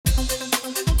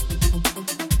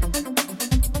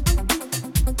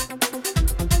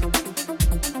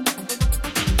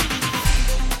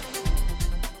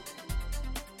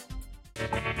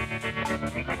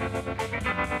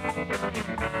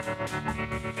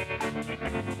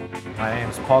My name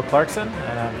is Paul Clarkson,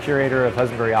 and I'm curator of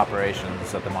husbandry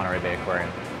operations at the Monterey Bay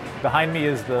Aquarium. Behind me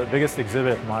is the biggest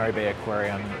exhibit at the Monterey Bay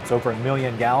Aquarium. It's over 1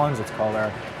 million gallons. It's called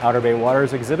our Outer Bay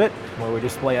Waters exhibit, where we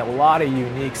display a lot of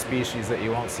unique species that you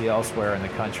won't see elsewhere in the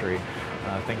country.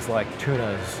 Things like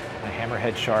tunas,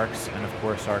 hammerhead sharks, and of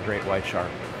course our great white shark.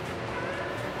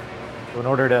 In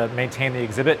order to maintain the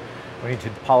exhibit, we need to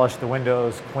polish the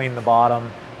windows, clean the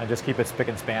bottom, and just keep it spick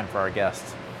and span for our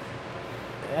guests.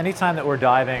 Anytime that we're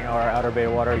diving our Outer Bay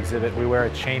Water exhibit, we wear a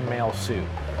chainmail suit.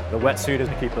 The wetsuit is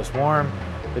to keep us warm.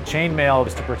 The chainmail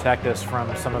is to protect us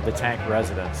from some of the tank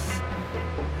residents.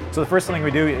 So the first thing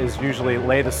we do is usually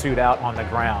lay the suit out on the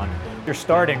ground. You're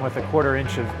starting with a 1/4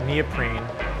 inch of neoprene,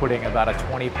 putting about a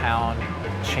 20-pound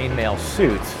chainmail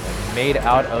suit made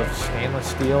out of stainless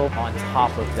steel on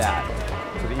top of that.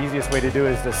 So the easiest way to do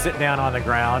it is to sit down on the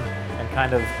ground and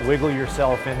kind of wiggle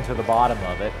yourself into the bottom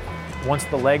of it. Once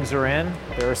the legs are in,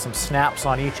 there are some snaps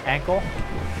on each ankle.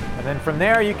 And then from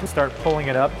there, you can start pulling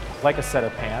it up like a set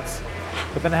of pants.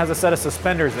 But then it has a set of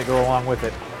suspenders that go along with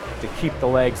it to keep the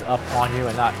legs up on you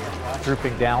and not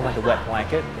drooping down like a wet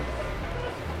blanket.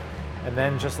 And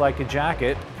then just like a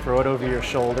jacket, throw it over your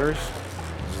shoulders,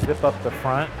 zip up the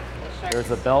front.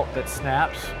 There's a belt that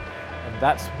snaps. And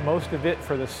that's most of it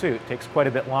for the suit. It takes quite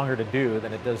a bit longer to do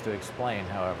than it does to explain,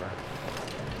 however.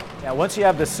 Now, once you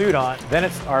have the suit on, then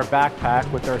it's our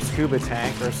backpack with our scuba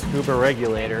tank, our scuba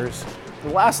regulators.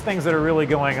 The last things that are really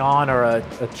going on are a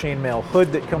chainmail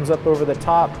hood that comes up over the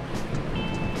top,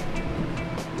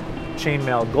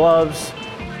 chainmail gloves,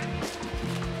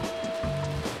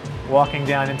 walking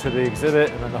down into the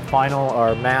exhibit, and then the final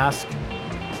are mask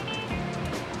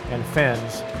and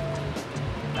fins,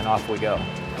 and off we go.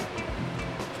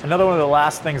 Another one of the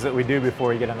last things that we do before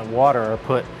we get in the water are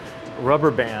put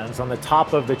rubber bands on the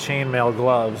top of the chainmail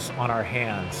gloves on our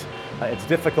hands. It's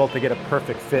difficult to get a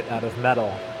perfect fit out of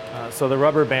metal. So the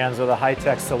rubber bands are the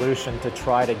high-tech solution to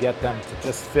try to get them to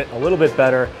just fit a little bit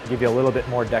better, give you a little bit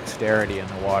more dexterity in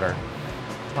the water.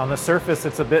 On the surface,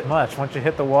 it's a bit much. Once you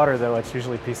hit the water, though, it's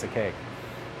usually a piece of cake.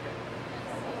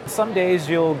 Some days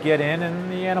you'll get in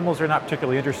and the animals are not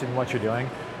particularly interested in what you're doing.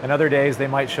 And other days they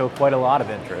might show quite a lot of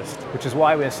interest, which is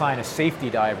why we assign a safety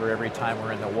diver every time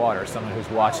we're in the water, someone who's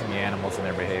watching the animals and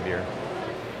their behavior.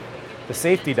 The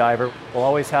safety diver will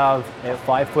always have a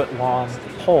 5-foot-long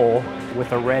pole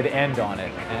with a red end on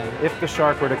it. And if the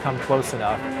shark were to come close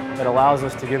enough, it allows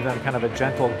us to give them kind of a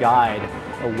gentle guide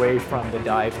away from the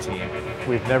dive team.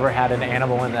 We've never had an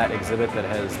animal in that exhibit that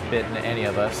has bitten any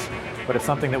of us, but it's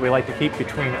something that we like to keep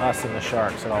between us and the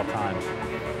sharks at all times.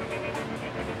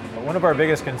 One of our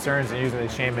biggest concerns in using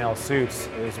these chainmail suits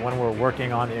is when we're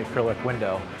working on the acrylic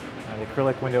window. The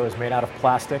acrylic window is made out of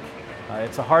plastic.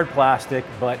 It's a hard plastic,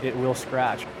 but it will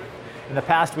scratch. In the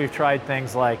past, we've tried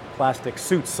things like plastic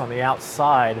suits on the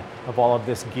outside of all of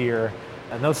this gear,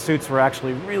 and those suits were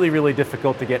actually really, really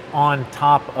difficult to get on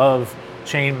top of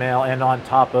chainmail and on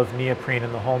top of neoprene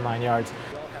and the whole 9 yards.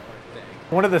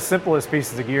 One of the simplest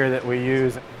pieces of gear that we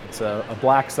use, it's a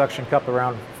black suction cup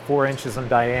around 4 inches in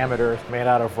diameter, made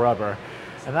out of rubber.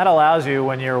 And that allows you,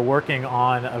 when you're working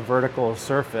on a vertical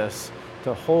surface,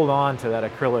 to hold on to that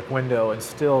acrylic window and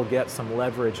still get some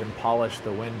leverage and polish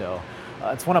the window.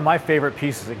 It's one of my favorite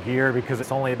pieces of gear because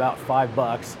it's only about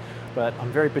 $5, but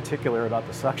I'm very particular about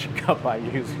the suction cup I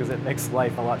use because it makes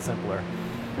life a lot simpler.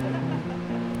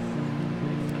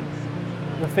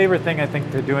 The favorite thing I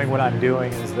think to doing what I'm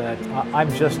doing is that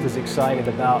I'm just as excited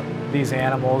about these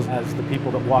animals as the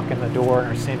people that walk in the door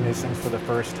and are seeing these things for the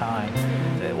first time.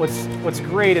 What's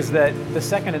great is that the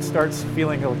second it starts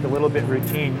feeling like a little bit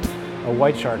routine, a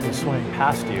white shark is swimming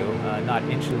past you, not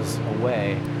inches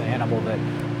away, an animal that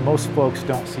most folks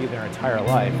don't see their entire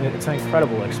life. It's an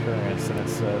incredible experience, and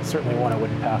it's certainly one I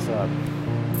wouldn't pass up.